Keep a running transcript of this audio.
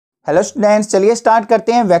Hello students, चलिए start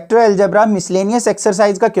करते हैं। वेक्टर अलजेब्रा मिसलेनियस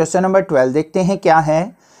एक्सरसाइज का क्वेश्चन नंबर 12 देखते हैं क्या है।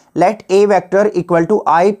 Late A vector equal to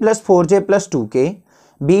I plus 4j plus 2k,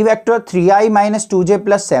 B vector 3i minus 2j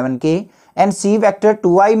plus 7k and C vector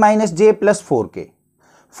 2i minus j plus 4k।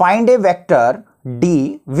 Find A vector d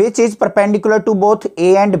which is perpendicular to both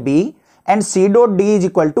a and b and c dot d is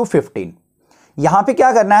equal to 15। यहां पे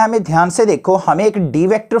क्या करना है, हमें ध्यान से देखो, हमें एक d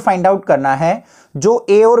वेक्टर फाइंड आउट करना है जो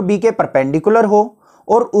a और b के परपेंडिकुलर हो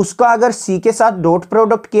और उसका अगर C के साथ डॉट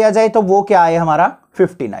प्रोडक्ट किया जाए तो वो क्या आए, हमारा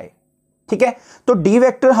 15 आए। ठीक है, तो D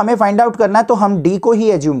वेक्टर हमें फाइंड आउट करना है, तो हम D को ही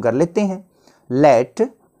एज्यूम कर लेते हैं। Late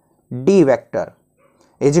D vector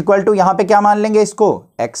is equal to, यहां पे क्या मान लेंगे इसको,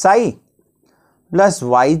 xi plus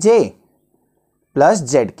yj plus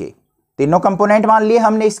zk। तीनों कंपोनेंट मान लिए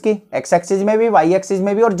हमने इसके, x एक्सिस में भी, y एक्सिस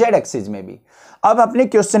में भी और z एक्सिस में भी। अब अपने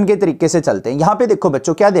क्वेश्चन के तरीके से चलते हैं। यहां पे देखो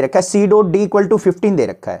बच्चों, क्या दे रखा है, C dot D equal to 15 दे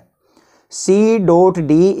रखा है। C dot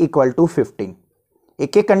D equal to 15,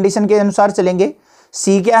 एक एक कंडीशन के अनुसार चलेंगे।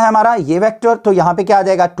 C क्या है हमारा, ये वेक्टर, तो यहां पे क्या आ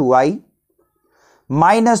जाएगा 2i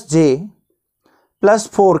minus j plus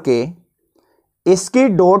 4k। इसकी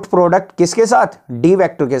डॉट प्रोडक्ट किसके साथ, D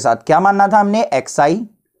वेक्टर के साथ। क्या मानना था हमने, xi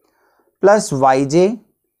plus yj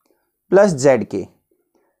plus zk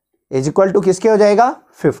is equal to किसके हो जाएगा,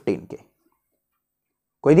 15 के।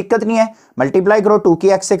 कोई दिक्कत नहीं है, मल्टीप्लाई करो, 2 की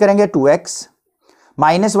x से करेंगे 2x,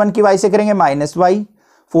 माइनस 1 की y से करेंगे माइनस y,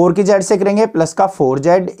 4 की z से करेंगे प्लस का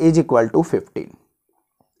 4z is equal to 15।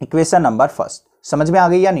 Equation number first समझ में आ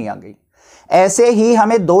गई या नहीं आ गई। ऐसे ही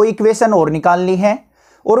हमें दो इक्वेशन और निकालनी है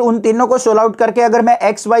और उन तीनों को सोल्व आउट करके अगर मैं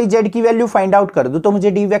x y z की वैल्यू फाइंड आउट कर दूं तो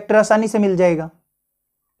मुझे d वेक्टर आसानी से मिल जाएगा।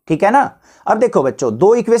 ठीक है ना। अब देखो बच्चों,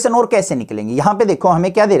 दो इक्वेशन और कैसे निकलेंगे। यहां पे देखो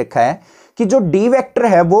हमें क्या दे रखा है कि जो d वेक्टर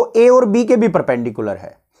है वो a और b के भी परपेंडिकुलर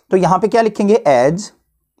है, तो यहां पे क्या लिखेंगे, as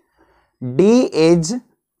D is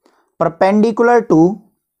perpendicular to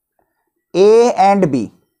A and B,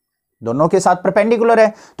 दोनों के साथ परपेंडिकुलर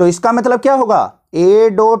है, तो इसका मतलब क्या होगा, A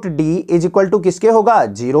dot D is equal to किसके होगा,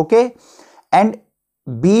 0 के, and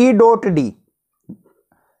B dot D,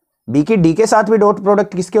 B की D के साथ भी डॉट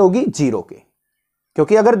प्रोडक्ट किसके होगी, 0 के।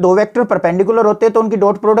 क्योंकि अगर दो वेक्टर परपेंडिकुलर होते हैं तो उनकी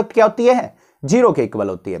डॉट प्रोडक्ट क्या होती है, 0 के इक्वल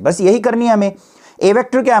होती है। बस यही करनी है हमें। A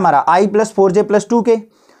वेक्टर क्या है हमारा, I plus 4j plus 2k,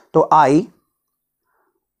 तो I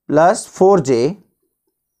plus 4j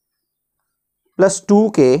plus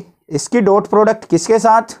 2k, इसकी डॉट प्रोडक्ट किसके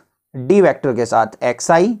साथ, D वेक्टर के साथ,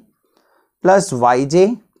 xi plus yj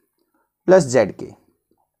plus zk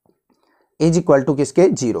is equal to किसके,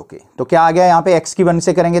 0 के। तो क्या आ गया यहां पे, x की 1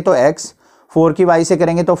 से करेंगे तो x, 4 की y से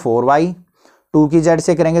करेंगे तो 4y, 2 की z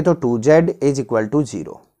से करेंगे तो 2z is equal to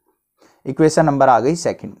 0। Equation number आ गई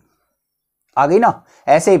सेकंड, आ गई ना।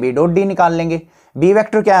 ऐसे ही b डॉट d निकाल लेंगे। b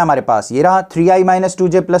वेक्टर क्या है हमारे पास, ये रहा 3i minus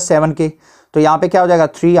 2j plus 7k, तो यहां पे क्या हो जाएगा,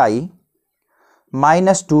 3i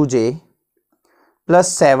minus 2j plus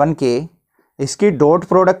 7k, इसकी डॉट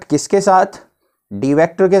प्रोडक्ट किसके साथ, d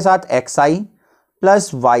वेक्टर के साथ, xi plus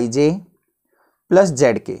yj plus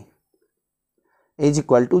zk is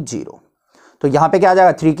equal to 0। तो यहां पे क्या आ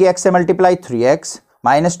जाएगा, 3 की x से मल्टीप्लाई 3x,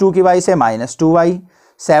 माइनस 2 की y से माइनस 2y,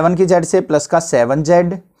 7 की z से प्लस का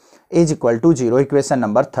 7z is equal to 0। Equation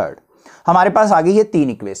number third हमारे पास आ गई है 3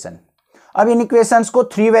 इक्वेशन। अब इन इक्वेशंस को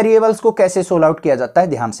 3 वेरिएबल्स को कैसे सोल्व आउट किया जाता है,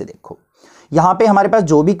 ध्यान से देखो। यहां पे हमारे पास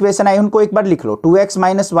जो भी इक्वेशन आई उनको एक बार लिख लो, 2x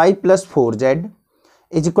minus Y plus 4z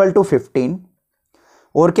is equal to 15,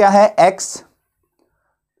 और क्या है, x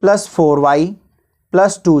plus 4y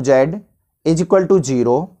plus 2z is equal to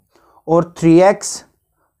 0, और 3x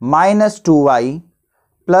minus 2y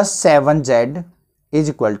plus 7z is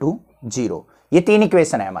equal to 0। ये 3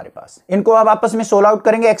 इक्वेशन है हमारे पास। इनको अब आपस में सोल्व आउट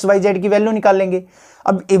करेंगे, एक्स वाई जेड की वैल्यू निकाल लेंगे।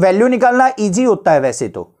 अब वैल्यू निकालना इजी होता है वैसे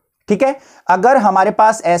तो, ठीक है। अगर हमारे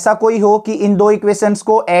पास ऐसा कोई हो कि इन दो इक्वेशंस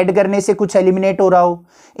को ऐड करने से कुछ एलिमिनेट हो रहा हो,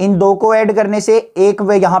 इन दो को ऐड करने से एक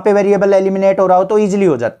यहां पे वेरिएबल एलिमिनेट हो रहा हो, तो इजीली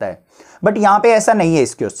हो जाता है। बट यहां पे ऐसा नहीं है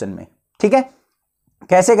इस क्वेश्चन में, ठीक है।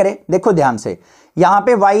 कैसे करें, देखो ध्यान से, यहां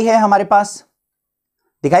पे y है हमारे पास,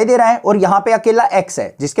 दिखाई दे रहा है, और यहां पे अकेला x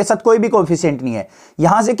है जिसके साथ कोई भी कोएफिशिएंट नहीं है।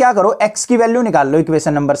 यहां से क्या करो, x की वैल्यू निकाल लो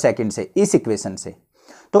इक्वेशन नंबर सेकंड से, इस इक्वेशन से।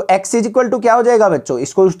 तो x इज इक्वल टू क्या हो जाएगा बच्चों,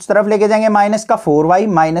 इसको उस तरफ लेके जाएंगे, माइनस का 4y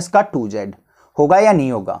माइनस का 2z, होगा या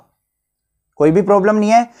नहीं होगा, कोई भी प्रॉब्लम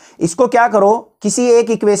नहीं है। इसको क्या करो, किसी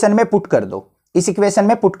एक इक्वेशन में पुट कर दो, इस इक्वेशन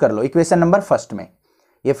में पुट कर लो, इक्वेशन नंबर फर्स्ट में।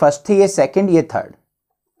 ये फर्स्ट थी, ये सेकेंड, ये थर्ड।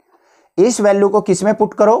 इस वैल्यू को किस में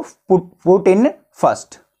पुट करो, put in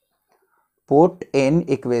first, put in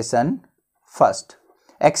equation first.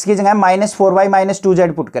 x की जगह minus 4y minus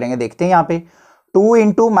 2z put करेंगे, देखते हैं यहां पे 2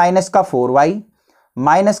 इंटू माइनस का 4y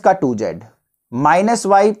माइनस का 2z minus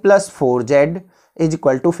y plus 4z is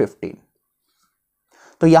equal to 15।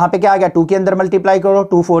 तो यहां पे क्या आ गया, 2 के अंदर मल्टीप्लाई करो,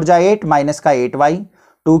 2 4 जा 8, माइनस का 8y,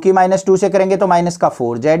 2 की माइनस 2 से करेंगे तो माइनस का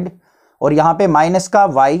 4z, और यहां पे माइनस का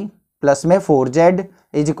y प्लस में 4z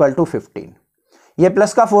इज इक्वल टू 15। ये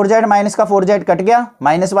प्लस का 4z माइनस का 4z कट गया,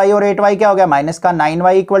 माइनस y और 8y क्या हो गया, माइनस का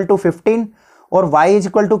 9y इक्वल टू 15, और y इज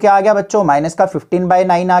इक्वल टू क्या आ गया बच्चों, माइनस का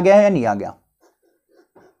 15/9 आ गया है या नहीं आ गया,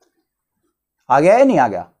 आ गया है नहीं आ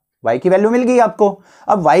गया, y की वैल्यू मिल गई आपको।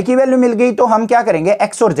 अब y की वैल्यू मिल गई तो हम क्या करेंगे,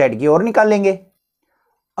 x और z की और निकाल लेंगे।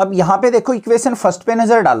 अब यहां पे देखो इक्वेशन फर्स्ट पे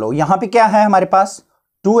नजर डालो, यहां पे क्या है हमारे पास,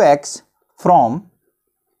 2x from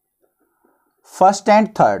first and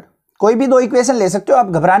third, कोई भी दो इक्वेशन ले सकते हो आप,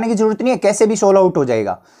 घबराने की जरूरत नहीं है, कैसे भी सोल्व आउट हो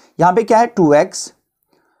जाएगा। यहां पे क्या है, 2x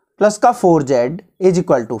प्लस का 4z is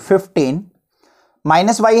equal to 15,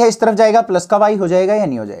 minus y है इस तरफ जाएगा, प्लस का y हो जाएगा या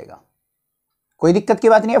नहीं हो जाएगा, कोई दिक्कत की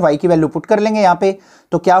बात नहीं है, y की वैल्यू पुट कर लेंगे यहां पे।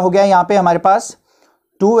 तो क्या हो गया यहां पे हमारे पास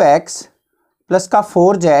 2x प्लस का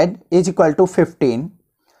 4z is equal to 15,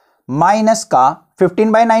 minus का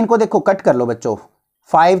 15/9 को देखो कट कर लो बच्चों,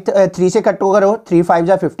 3 से कट करो, 3 5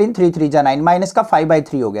 जा 15, 3 3 जा 9, माइनस का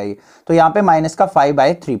 5/3 हो गया ये, तो यहां पे माइनस का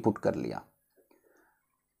 5/3 पुट कर लिया,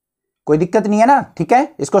 कोई दिक्कत नहीं है ना, ठीक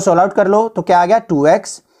है। इसको सॉल्व आउट कर लो तो क्या आ गया,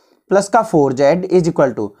 2x प्लस का 4z इज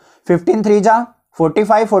इक्वल टू 15 3 जा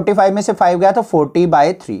 45, 45 में से 5 गया तो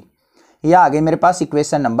 40/3, ये आ गई मेरे पास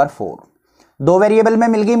इक्वेशन नंबर 4। दो वेरिएबल में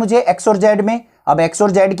मिल गई मुझे x और z में, अब x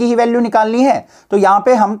और z की ही वैल्यू निकालनी है, तो यहां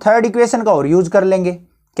पे हम थर्ड इक्वेशन का और यूज कर लेंगे।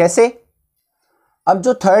 कैसे, अब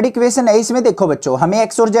जो थर्ड इक्वेशन है इसमें देखो बच्चों, हमें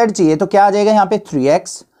x और z चाहिए, तो क्या आ जाएगा यहाँ पे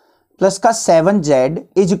 3x प्लस का 7z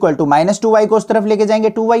is equal to minus 2y को उस तरफ लेके जाएंगे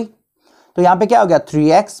 2y, तो यहां पे क्या हो गया,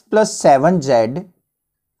 3x plus 7z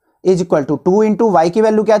is equal to 2 into Y की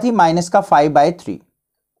वैल्यू क्या थी, माइनस का 5/3,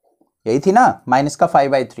 यही थी ना, माइनस का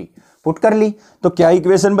 5/3 पुट कर ली, तो क्या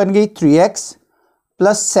इक्वेशन बन गई, 3x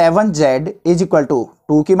plus 7z is equal to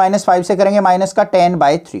 2 की माइनस 5 से करेंगे माइनस का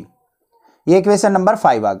 10/3, ये इक्वेशन नंबर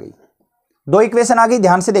 5 आ गई। दो इक्वेशन आ गई,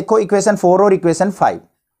 ध्यान से देखो, इक्वेशन 4 और इक्वेशन 5।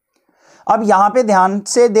 अब यहां पे ध्यान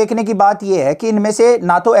से देखने की बात यह है कि इनमें से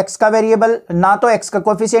ना तो x का वेरिएबल, ना तो x का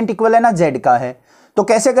कोएफिशिएंट इक्वल है, ना z का है, तो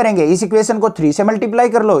कैसे करेंगे, इस इक्वेशन को 3 से मल्टीप्लाई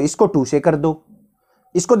कर लो, इसको 2 से कर दो।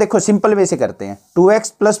 इसको देखो सिंपल वे से करते हैं,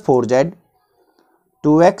 2x plus 4z,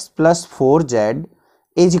 2x plus 4z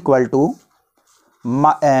is equal to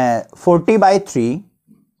 40/3,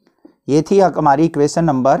 ये थी हमारी इक्वेशन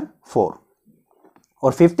नंबर 4।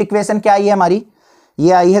 और फिफ्थ इक्वेशन क्या आई है हमारी,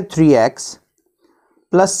 ये आई है 3x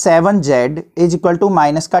plus 7z is equal to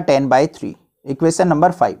minus का 10/3, इक्वेशन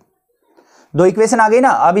नंबर 5। दो इक्वेशन आ गई ना,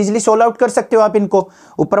 अब इजिली सोल्व आउट कर सकते हो आप इनको।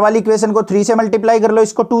 ऊपर वाली इक्वेशन को 3 से मल्टीप्लाई कर लो,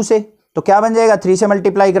 इसको 2 से, तो क्या बन जाएगा, 3 से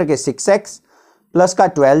मल्टीप्लाई करके 6x प्लस का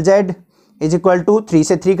 12z इज इक्वल टू 3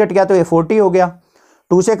 से 3 कट गया तो ये 40 हो गया,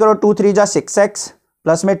 2 से करो 2 3 जा 6x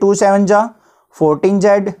प्लस में 2 7 जा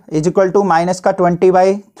 14z is equal to minus का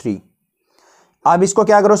 20/3। अब इसको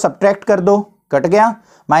क्या करो, सब्ट्रैक्ट कर दो, कट गया,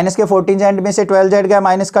 माइनस के 14z में से 12z गया,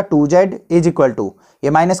 माइनस का 2z इज इक्वल टू, ये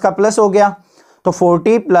माइनस का प्लस हो गया, तो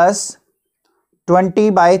 40 प्लस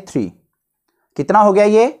 20/3 कितना हो गया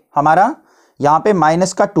ये हमारा, यहां पे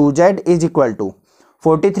माइनस का 2z इज इक्वल टू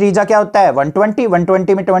 43 जा क्या होता है 120,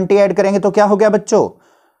 120 में 20 ऐड करेंगे तो क्या हो गया बच्चों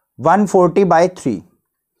 140/3,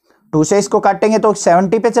 2 से इसको काटेंगे तो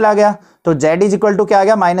 70 पे चला गया, तो z इज इक्वल टू क्या आ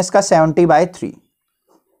गया, माइनस का 70/3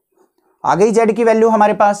 आ गई z की वैल्यू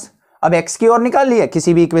हमारे पास। अब x की ओर निकाल लिया,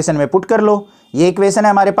 किसी भी इक्वेशन में पुट कर लो, ये इक्वेशन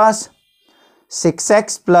है हमारे पास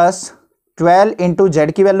 6x प्लस 12 इंटू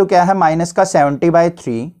जेड की वैल्यू क्या है, माइनस का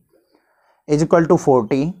 70/3 इज इक्वल टू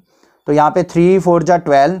 40, तो यहाँ पे 3 4 जा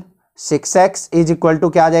 12, 6x इज इक्वल टू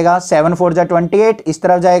क्या आ जाएगा, 7 4 जा 28, इस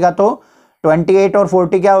तरफ जाएगा तो 28 और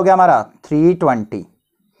 40 क्या हो गया हमारा 320,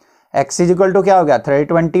 x इज इक्वल टू क्या हो गया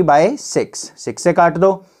 320/6, 6 से काट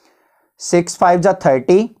दो, 6 5 जा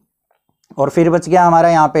 30 और फिर बच गया हमारा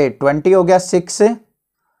यहाँ पे 20 हो गया, 6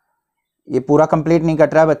 ये पूरा कंप्लीट नहीं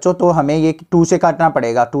कट रहा है बच्चों, तो हमें ये 2 से काटना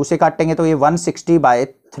पड़ेगा, 2 से काटेंगे तो ये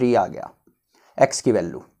 160/3 आ गया x की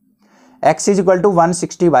value, x is equal to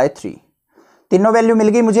 160/3। तीनों वैल्यू मिल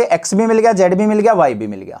गई मुझे, x भी मिल गया, z भी मिल गया, y भी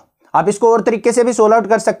मिल गया। आप इसको और तरीके से भी सोल्व आउट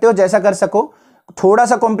कर सकते हो, जैसा कर सको, थोड़ा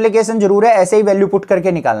सा कॉम्प्लिकेशन जरूर है, ऐसे ही वैल्यू पुट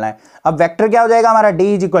करके निकालना है। अब वेक्टर क्या हो जाएगा हमारा, d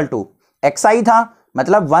is equal to xi था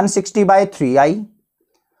मतलब 160/3i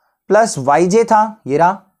प्लस yj था ये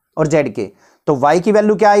रहा, और z के, तो y की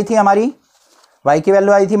वैल्यू क्या आई थी हमारी, y की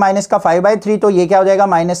वैल्यू आई थी माइनस का 5/3, तो ये क्या हो जाएगा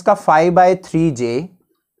माइनस का 5/3j,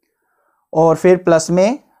 और फिर प्लस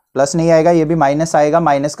में प्लस नहीं आएगा, ये भी माइनस आएगा,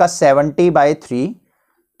 माइनस का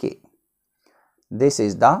 70/3k। This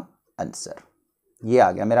is the answer, ये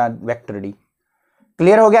आ गया मेरा वेक्टर डी।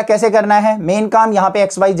 क्लियर हो गया कैसे करना है। मेन काम यहाँ पे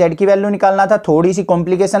एक्स वाई जेड की वैल्यू निकालना था, थोड़ी सी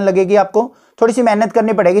कॉम्प्लिकेशन लगेगी आपको, थोड़ी सी मेहनत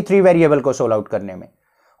करनी पड़ेगी 3 वेरिएबल को सोल्व आउट करने में,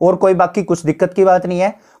 और कोई बाकी कुछ दिक्कत की बात नहीं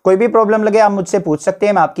है। कोई भी प्रॉब्लम लगे आप मुझसे पूछ सकते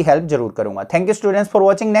हैं, मैं आपकी हेल्प जरूर करूंगा। Thank you students for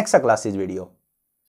watching next classes video.